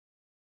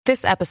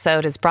This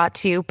episode is brought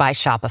to you by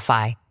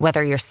Shopify.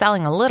 Whether you're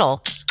selling a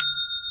little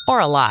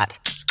or a lot,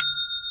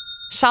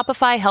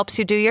 Shopify helps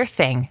you do your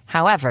thing,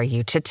 however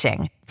you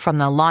cha-ching. From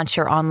the launch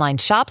your online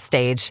shop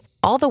stage,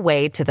 all the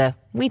way to the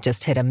we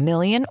just hit 1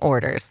 million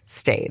orders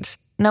stage.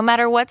 No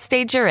matter what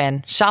stage you're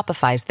in,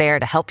 Shopify's there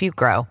to help you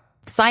grow.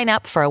 Sign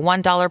up for a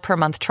 $1 per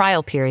month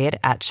trial period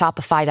at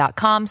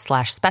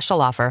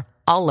shopify.com/special offer,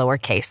 all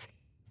lowercase.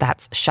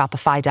 That's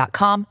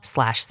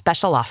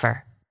shopify.com/special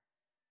offer.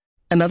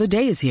 Another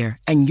day is here,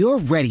 and you're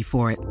ready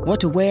for it. What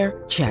to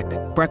wear? Check.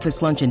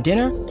 Breakfast, lunch, and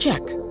dinner? Check.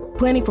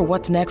 Planning for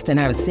what's next and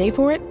how to save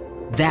for it?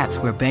 That's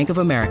where Bank of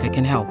America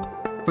can help.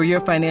 For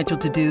your financial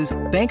to-dos,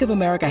 Bank of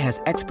America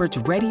has experts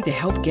ready to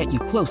help get you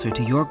closer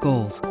to your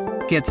goals.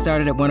 Get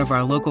started at one of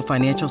our local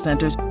financial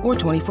centers or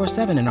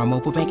 24/7 in our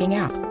mobile banking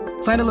app.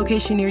 Find a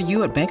location near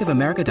you at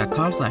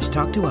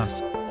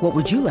bankofamerica.com/talktous. What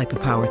would you like the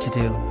power to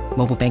do?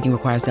 Mobile banking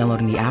requires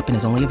downloading the app and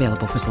is only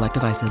available for select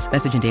devices.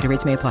 Message and data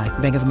rates may apply.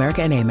 Bank of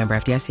America N.A., member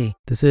FDIC.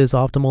 This is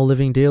Optimal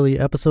Living Daily,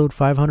 episode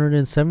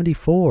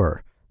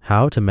 574,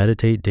 How to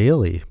Meditate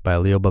Daily by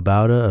Leo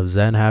Babauta of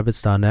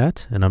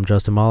ZenHabits.net, and I'm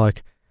Justin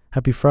Malik.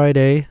 Happy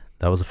Friday.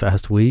 That was a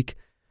fast week.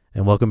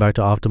 And welcome back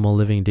to Optimal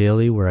Living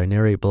Daily, where I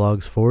narrate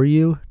blogs for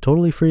you,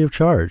 totally free of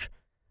charge.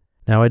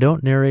 Now, I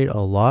don't narrate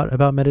a lot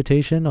about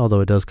meditation,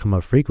 although it does come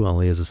up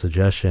frequently as a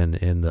suggestion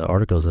in the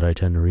articles that I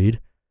tend to read.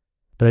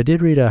 But I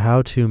did read a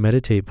how to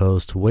meditate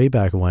post way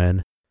back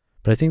when,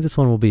 but I think this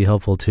one will be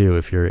helpful too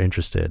if you're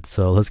interested.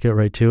 So let's get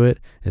right to it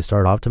and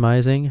start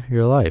optimizing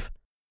your life.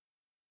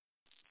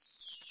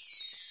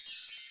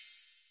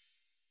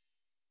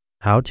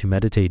 How to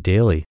Meditate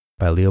Daily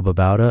by Leo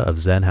Babauta of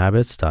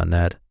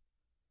ZenHabits.net.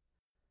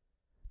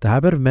 The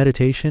habit of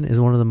meditation is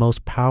one of the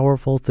most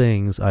powerful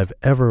things I've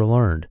ever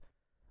learned.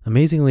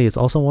 Amazingly, it's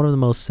also one of the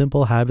most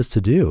simple habits to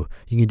do.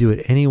 You can do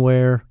it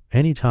anywhere,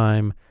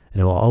 anytime,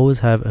 and it will always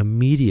have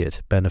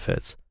immediate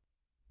benefits.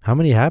 How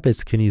many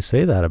habits can you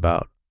say that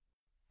about?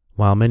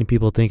 While many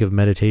people think of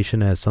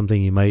meditation as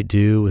something you might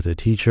do with a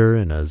teacher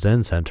in a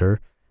Zen center,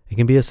 it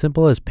can be as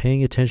simple as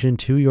paying attention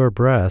to your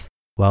breath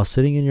while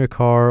sitting in your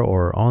car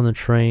or on the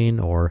train,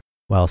 or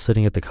while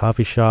sitting at the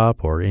coffee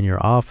shop or in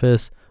your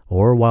office,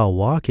 or while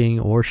walking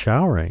or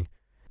showering.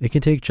 It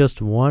can take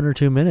just 1 or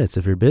 2 minutes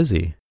if you're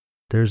busy.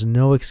 There's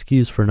no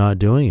excuse for not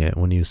doing it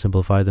when you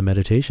simplify the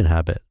meditation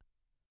habit.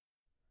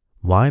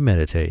 Why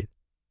meditate?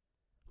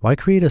 Why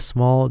create a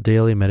small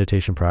daily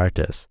meditation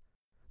practice?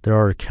 There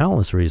are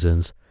countless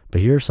reasons, but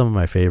here are some of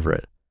my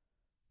favorite.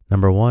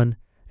 Number 1,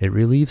 it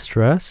relieves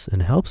stress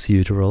and helps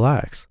you to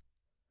relax.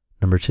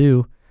 Number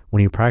 2,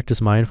 when you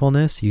practice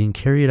mindfulness, you can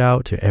carry it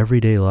out to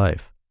everyday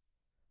life.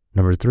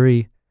 Number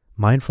 3,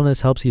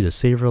 mindfulness helps you to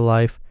savor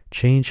life,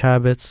 change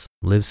habits,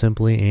 live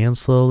simply and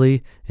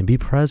slowly, and be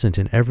present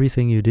in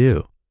everything you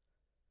do.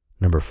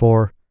 Number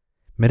 4,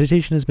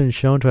 meditation has been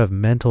shown to have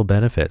mental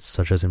benefits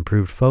such as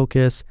improved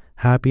focus,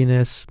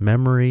 happiness,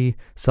 memory,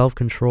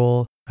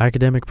 self-control,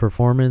 academic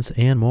performance,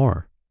 and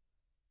more.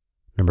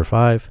 Number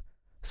 5,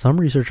 some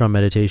research on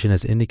meditation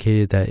has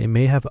indicated that it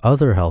may have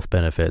other health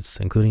benefits,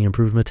 including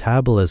improved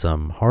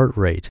metabolism, heart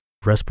rate,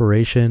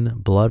 respiration,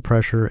 blood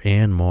pressure,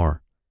 and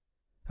more.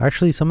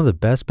 Actually, some of the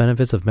best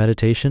benefits of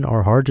meditation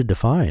are hard to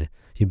define.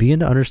 You begin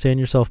to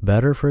understand yourself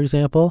better, for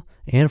example,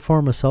 and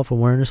form a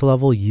self-awareness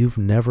level you've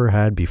never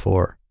had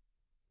before.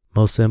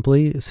 Most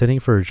simply,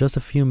 sitting for just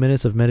a few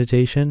minutes of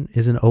meditation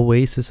is an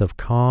oasis of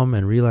calm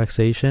and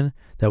relaxation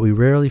that we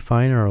rarely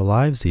find in our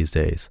lives these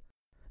days.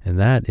 And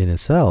that in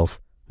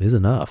itself is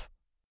enough.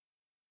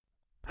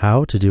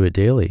 How to do it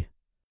daily?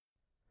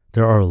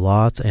 There are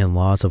lots and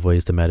lots of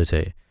ways to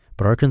meditate,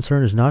 but our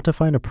concern is not to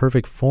find a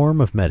perfect form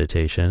of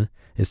meditation,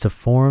 it's to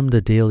form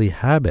the daily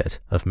habit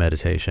of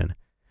meditation.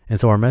 And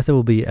so our method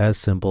will be as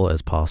simple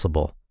as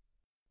possible.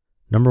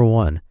 Number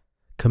 1,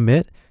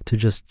 commit to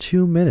just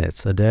 2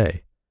 minutes a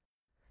day.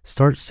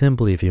 Start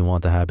simply if you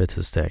want the habit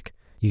to stick.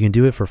 You can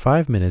do it for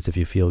 5 minutes if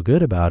you feel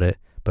good about it,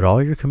 but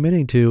all you're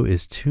committing to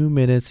is 2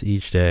 minutes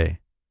each day.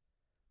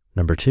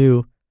 Number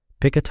 2,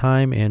 pick a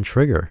time and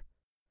trigger.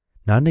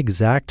 Not an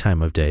exact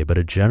time of day, but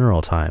a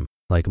general time,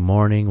 like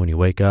morning when you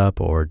wake up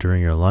or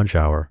during your lunch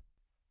hour.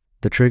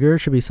 The trigger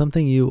should be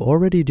something you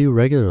already do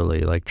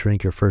regularly, like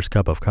drink your first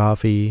cup of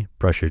coffee,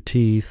 brush your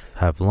teeth,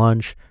 have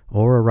lunch,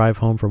 or arrive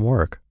home from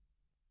work.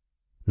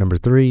 Number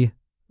 3,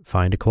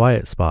 find a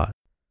quiet spot.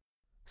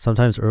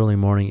 Sometimes early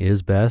morning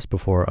is best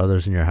before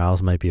others in your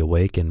house might be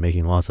awake and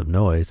making lots of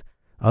noise.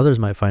 Others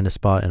might find a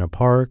spot in a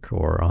park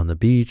or on the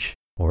beach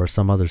or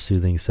some other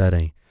soothing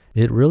setting.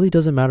 It really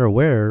doesn't matter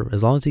where,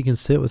 as long as you can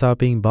sit without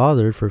being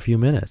bothered for a few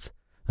minutes.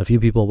 A few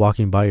people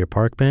walking by your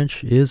park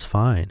bench is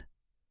fine.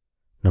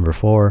 Number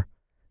 4,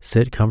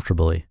 sit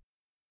comfortably.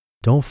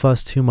 Don't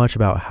fuss too much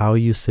about how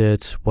you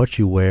sit, what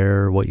you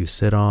wear, what you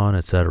sit on,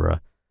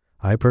 etc.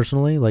 I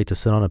personally like to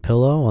sit on a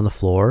pillow on the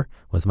floor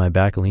with my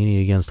back leaning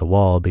against a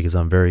wall because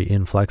I'm very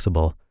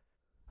inflexible.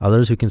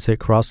 Others who can sit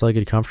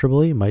cross-legged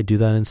comfortably might do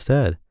that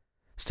instead.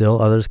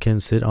 Still, others can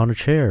sit on a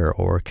chair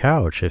or a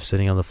couch if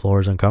sitting on the floor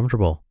is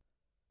uncomfortable.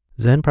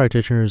 Zen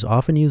practitioners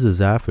often use a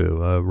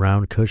zafu, a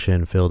round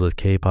cushion filled with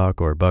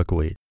kapok or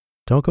buckwheat.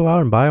 Don't go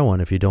out and buy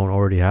one if you don't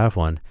already have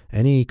one.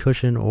 Any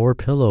cushion or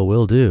pillow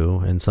will do,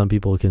 and some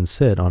people can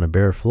sit on a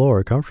bare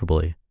floor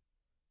comfortably.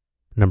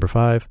 Number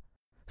 5,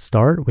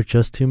 start with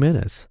just 2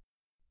 minutes.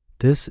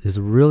 This is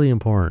really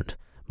important.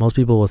 Most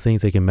people will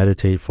think they can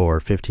meditate for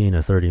 15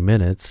 or 30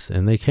 minutes,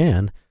 and they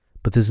can,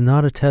 but this is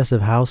not a test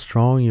of how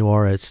strong you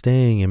are at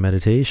staying in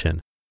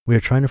meditation. We are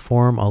trying to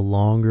form a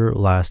longer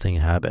lasting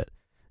habit.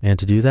 And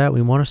to do that,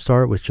 we want to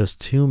start with just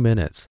 2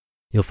 minutes.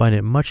 You'll find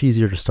it much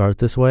easier to start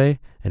this way,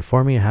 and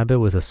forming a habit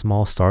with a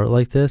small start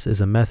like this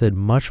is a method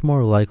much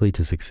more likely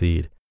to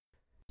succeed.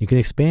 You can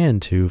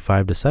expand to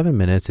 5 to 7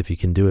 minutes if you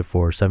can do it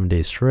for 7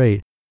 days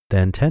straight,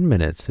 then 10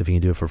 minutes if you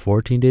can do it for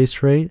 14 days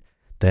straight,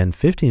 then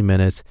 15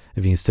 minutes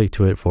if you can stick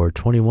to it for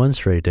 21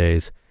 straight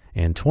days,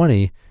 and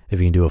 20 if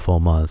you can do a full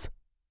month.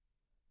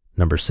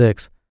 Number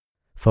 6,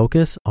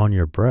 focus on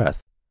your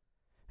breath.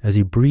 As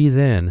you breathe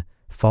in,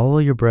 follow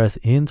your breath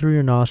in through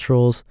your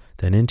nostrils,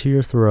 then into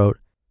your throat,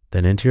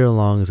 then into your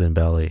lungs and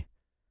belly.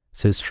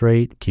 Sit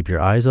straight, keep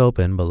your eyes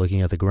open but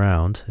looking at the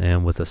ground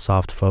and with a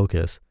soft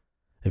focus.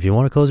 If you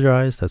want to close your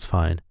eyes, that's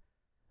fine.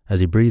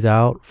 As you breathe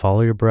out,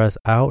 follow your breath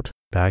out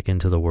back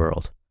into the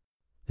world.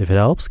 If it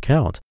helps,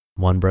 count.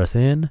 1 breath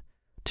in,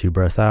 2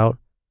 breath out,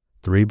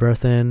 3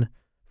 breath in,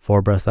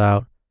 4 breath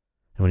out,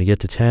 and when you get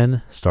to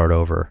 10, start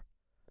over.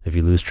 If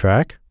you lose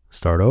track,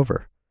 start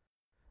over.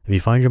 If you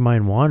find your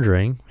mind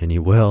wandering, and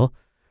you will,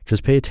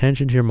 just pay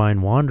attention to your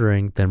mind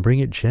wandering, then bring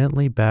it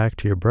gently back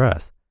to your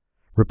breath.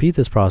 Repeat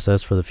this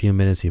process for the few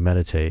minutes you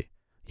meditate.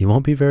 You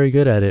won't be very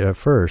good at it at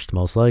first,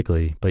 most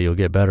likely, but you'll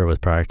get better with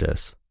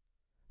practice.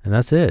 And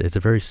that's it. It's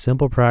a very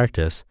simple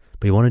practice,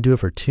 but you want to do it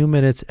for 2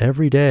 minutes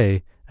every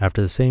day after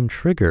the same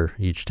trigger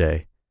each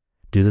day.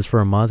 Do this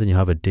for a month and you'll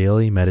have a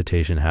daily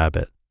meditation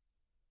habit.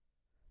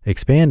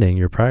 Expanding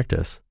your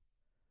practice.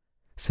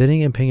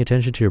 Sitting and paying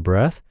attention to your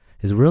breath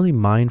is really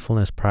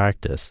mindfulness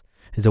practice.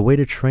 It's a way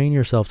to train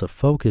yourself to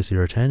focus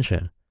your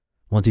attention.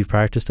 Once you've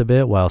practiced a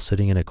bit while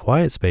sitting in a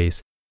quiet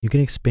space, you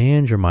can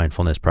expand your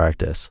mindfulness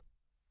practice.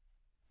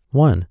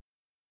 1.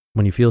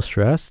 When you feel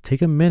stressed,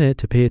 take a minute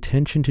to pay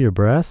attention to your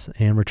breath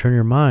and return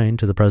your mind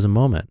to the present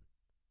moment.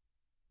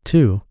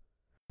 2.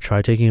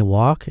 Try taking a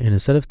walk, and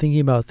instead of thinking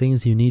about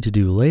things you need to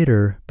do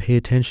later, pay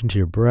attention to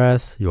your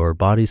breath, your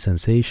body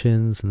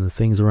sensations, and the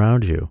things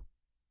around you.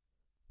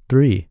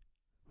 3.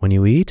 When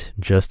you eat,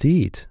 just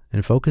eat,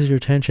 and focus your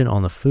attention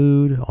on the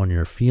food, on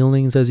your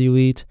feelings as you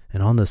eat,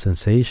 and on the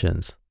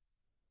sensations.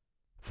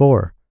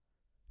 4.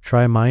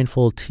 Try a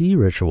mindful tea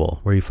ritual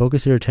where you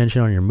focus your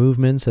attention on your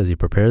movements as you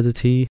prepare the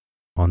tea,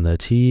 on the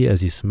tea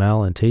as you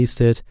smell and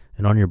taste it,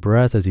 and on your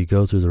breath as you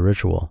go through the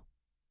ritual.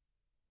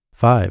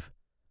 5.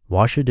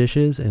 Wash your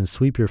dishes and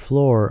sweep your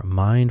floor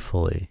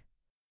mindfully.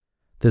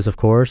 This, of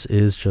course,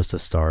 is just a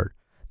start.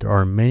 There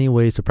are many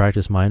ways to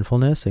practice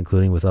mindfulness,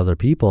 including with other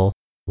people,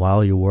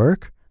 while you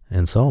work,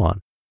 and so on.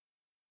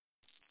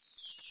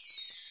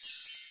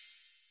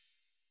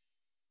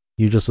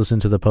 You just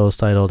listened to the post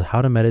titled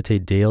How to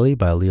Meditate Daily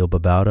by Leo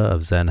Babauta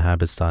of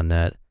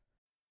ZenHabits.net.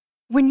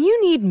 When you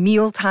need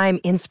mealtime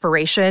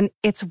inspiration,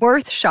 it's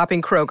worth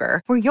shopping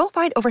Kroger, where you'll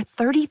find over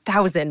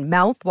 30,000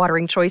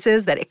 mouth-watering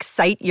choices that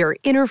excite your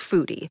inner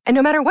foodie. And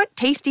no matter what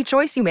tasty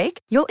choice you make,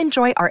 you'll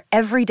enjoy our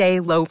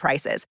everyday low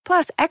prices,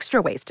 plus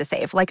extra ways to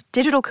save, like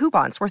digital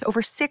coupons worth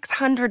over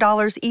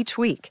 $600 each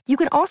week. You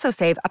can also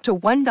save up to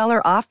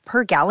 $1 off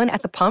per gallon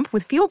at the pump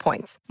with fuel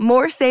points.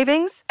 More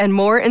savings and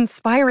more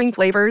inspiring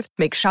flavors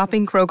make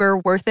shopping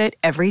Kroger worth it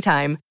every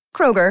time.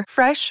 Kroger,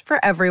 fresh for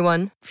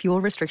everyone.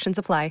 Fuel restrictions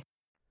apply.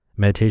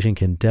 Meditation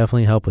can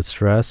definitely help with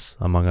stress,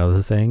 among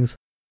other things.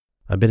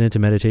 I've been into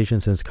meditation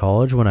since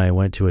college when I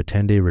went to a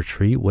 10-day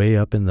retreat way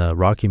up in the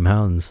Rocky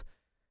Mountains.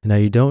 Now,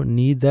 you don't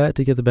need that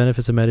to get the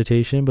benefits of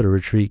meditation, but a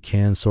retreat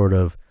can sort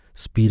of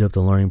speed up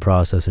the learning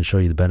process and show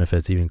you the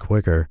benefits even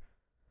quicker.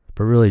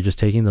 But really, just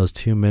taking those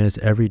 2 minutes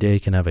every day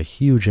can have a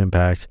huge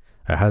impact.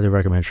 I highly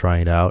recommend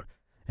trying it out,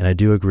 and I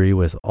do agree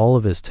with all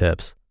of his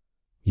tips.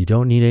 You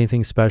don't need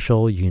anything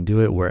special. You can do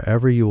it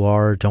wherever you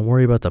are. Don't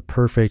worry about the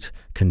perfect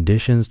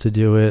conditions to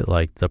do it,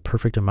 like the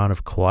perfect amount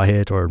of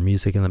quiet or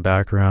music in the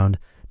background.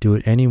 Do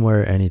it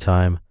anywhere,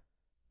 anytime.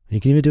 You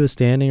can even do it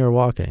standing or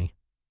walking.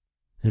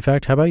 In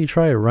fact, how about you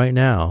try it right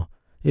now,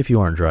 if you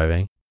aren't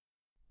driving?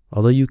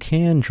 Although you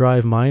can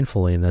drive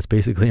mindfully, and that's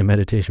basically a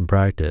meditation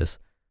practice.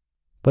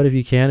 But if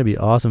you can, it'd be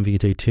awesome if you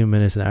could take 2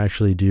 minutes and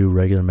actually do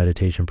regular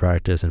meditation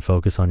practice and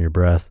focus on your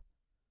breath.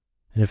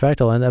 And in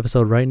fact, I'll end the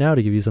episode right now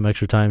to give you some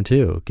extra time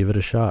too. Give it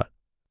a shot.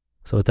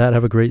 So with that,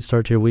 have a great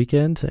start to your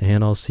weekend,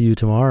 and I'll see you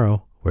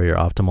tomorrow where your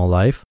optimal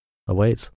life awaits.